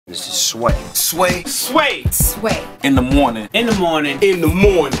This is Sway. Sway. Sway. Sway. In the morning. In the morning. In the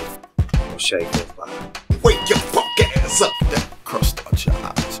morning. Shake that fire. Wake your fuck ass up. That crust out your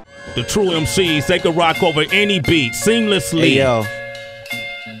eyes. The true MCs, they could rock over any beat seamlessly. Hey, yo.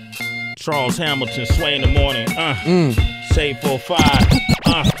 Charles Hamilton, Sway in the morning. Shade 45.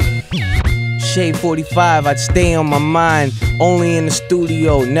 Shade 45, I'd stay on my mind. Only in the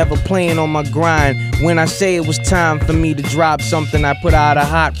studio, never playing on my grind. When I say it was time for me to drop something, I put out a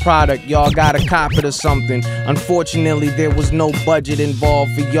hot product. Y'all gotta cop it or something. Unfortunately, there was no budget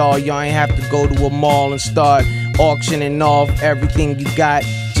involved for y'all. Y'all ain't have to go to a mall and start auctioning off everything you got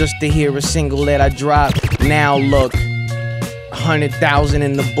just to hear a single that I dropped. Now look, 100,000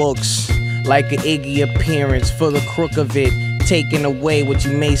 in the books, like an Iggy appearance for the crook of it. Taking away what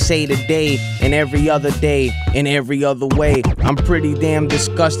you may say today and every other day in every other way. I'm pretty damn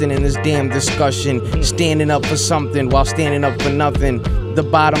disgusting in this damn discussion. Standing up for something while standing up for nothing. The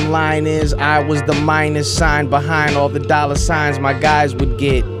bottom line is I was the minus sign behind all the dollar signs my guys would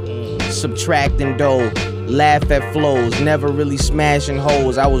get. Subtracting dough, laugh at flows, never really smashing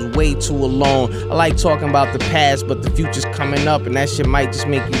hoes. I was way too alone. I like talking about the past, but the future's coming up and that shit might just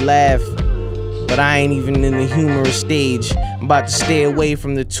make you laugh. But I ain't even in the humorous stage. I'm about to stay away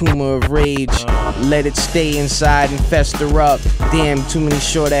from the tumor of rage. Let it stay inside and fester up. Damn, too many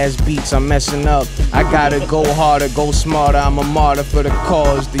short ass beats, I'm messing up. I gotta go harder, go smarter. I'm a martyr for the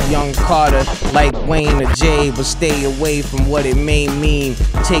cause, the young Carter. Like Wayne or Jay, but stay away from what it may mean.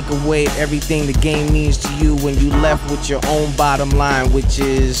 Take away everything the game means to you when you left with your own bottom line, which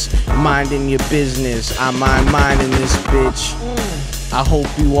is minding your business. I mind mine in this bitch. I hope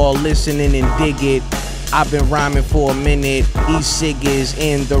you all listening and dig it. I've been rhyming for a minute. E-cig is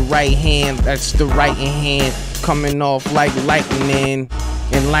in the right hand, that's the right hand. Coming off like lightning,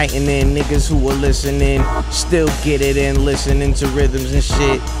 enlightening niggas who are listening. Still get it in, listening to rhythms and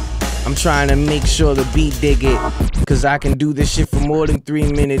shit. I'm trying to make sure the beat dig it, cause I can do this shit for more than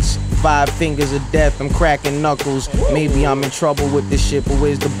 3 minutes. 5 fingers of death, I'm cracking knuckles. Maybe I'm in trouble with this shit, but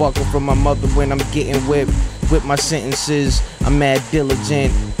where's the buckle from my mother when I'm getting whipped? With my sentences, I'm mad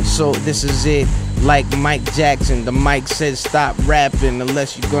diligent, so this is it. Like Mike Jackson, the mic says stop rapping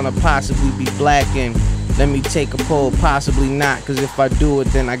unless you're gonna possibly be blacking. Let me take a poll, possibly not, cause if I do it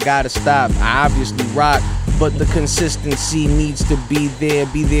then I gotta stop. I obviously rock, but the consistency needs to be there,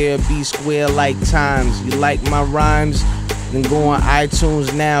 be square like times. You like my rhymes? Then go on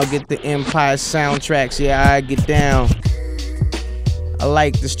iTunes now, get the Empire soundtracks, yeah I get down. I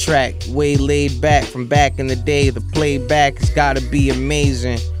like this track, way laid back from back in the day. The playback has gotta be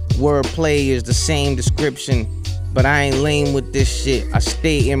amazing. Wordplay is the same description, but I ain't lame with this shit. I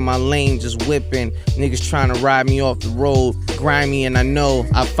stay in my lane just whipping. Niggas trying to ride me off the road, grimy, and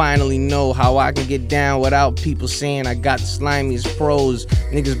I finally know how I can get down without people saying I got the slimiest pros.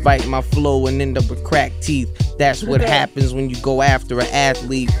 Niggas bite my flow and end up with cracked teeth. That's what happens when you go after an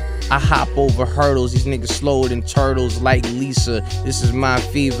athlete. I hop over hurdles, these niggas slower than turtles like Lisa. This is my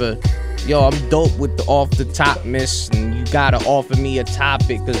fever. Yo, I'm dope with the off the top miss, and you gotta offer me a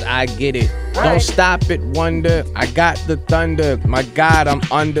topic, cause I get it. Don't stop it, wonder. I got the thunder. My God, I'm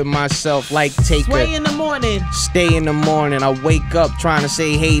under myself like Taker. Sway in the morning. Stay in the morning. I wake up trying to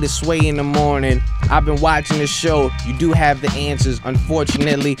say hey to Sway in the morning. I've been watching the show. You do have the answers.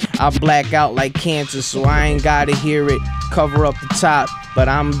 Unfortunately, I black out like cancer, so I ain't gotta hear it. Cover up the top, but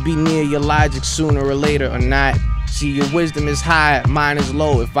I'ma be near your logic sooner or later or not. See, your wisdom is high, mine is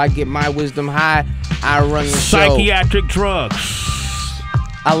low. If I get my wisdom high, I run the show. Psychiatric drugs.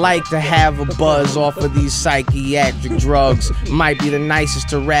 I like to have a buzz off of these psychiatric drugs. Might be the nicest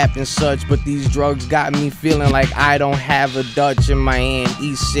to rap and such, but these drugs got me feeling like I don't have a Dutch in my hand.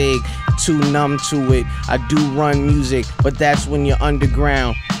 E-cig, too numb to it. I do run music, but that's when you're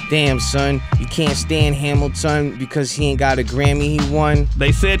underground. Damn, son, you can't stand Hamilton because he ain't got a Grammy he won.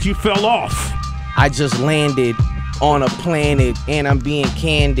 They said you fell off. I just landed on a planet and I'm being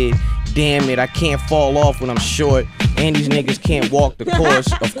candid. Damn it, I can't fall off when I'm short, and these niggas can't walk the course,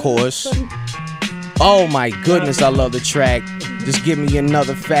 of course. Oh my goodness, I love the track. Just give me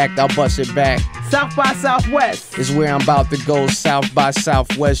another fact, I'll bust it back. South by Southwest is where I'm about to go. South by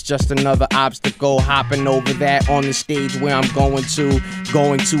Southwest, just another obstacle. Hopping over that on the stage where I'm going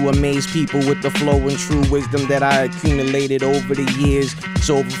to amaze people with the flow and true wisdom that I accumulated over the years. It's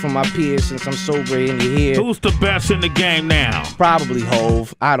over from my peers since I'm sober and you're here. Who's the best in the game now? Probably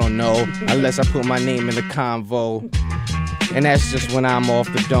Hove, I don't know, unless I put my name in the convo. And that's just when I'm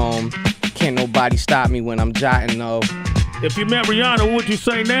off the dome. Can't nobody stop me when I'm jotting though. If you met Rihanna, what would you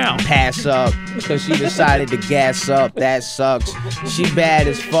say now? Pass up, cause she decided to gas up. That sucks. She bad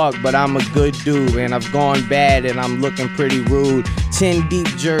as fuck, but I'm a good dude, and I've gone bad, and I'm looking pretty rude. 10 deep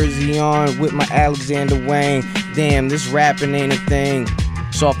jersey on with my Alexander Wang. Damn, this rapping ain't a thing.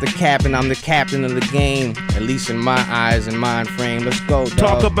 So off the cap, and I'm the captain of the game, at least in my eyes and mind frame. Let's go, dog.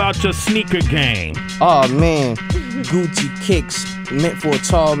 Talk about your sneaker game. Oh man, Gucci kicks meant for a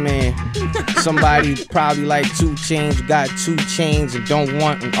tall man. Somebody probably like 2 Chainz, got 2 chains and don't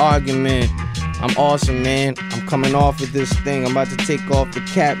want an argument. I'm awesome, man. I'm coming off of this thing. I'm about to take off the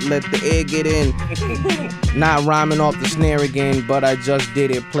cap, let the air get in. Not rhyming off the snare again, but I just did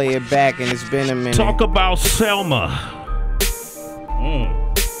it. Play it back, and it's been a minute. Talk about Selma.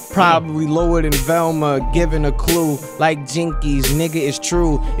 Probably lower than Velma, giving a clue. Like Jinkies, nigga, it's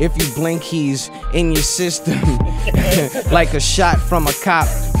true. If you blink, he's in your system. Like a shot from a cop.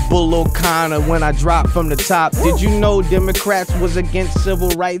 Bull O'Connor when I dropped from the top. Did you know Democrats was against civil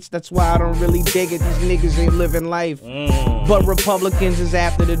rights? That's why I don't really dig it. These niggas ain't living life. But Republicans is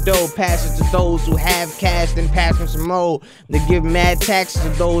after the dough. Pass it to those who have cash, then pass them some more. They give mad taxes to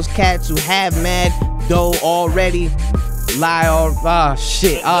those cats who have mad dough already. Lie or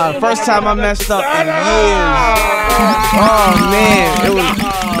shit. First time I messed up in years. Oh man, it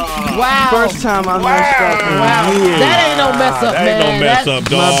was Wow. first time I messed up in years. That ain't no mess up, That man. ain't no mess up,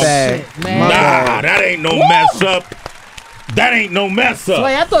 dog. My bad. Shit, man. My bad. That ain't no mess up. That ain't no mess up.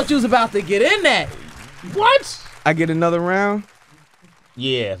 Wait, I thought you was about to get in that. What? I get another round.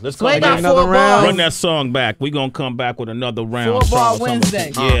 Yeah, let's go. Sway got another 4 round. Run balls. that song back. We gonna come back with another round. 4 ball song.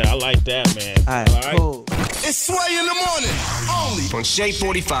 Wednesday. Yeah, I like that, man. All right, cool. It's Sway in the morning. Only On Shade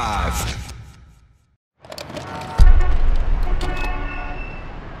 45.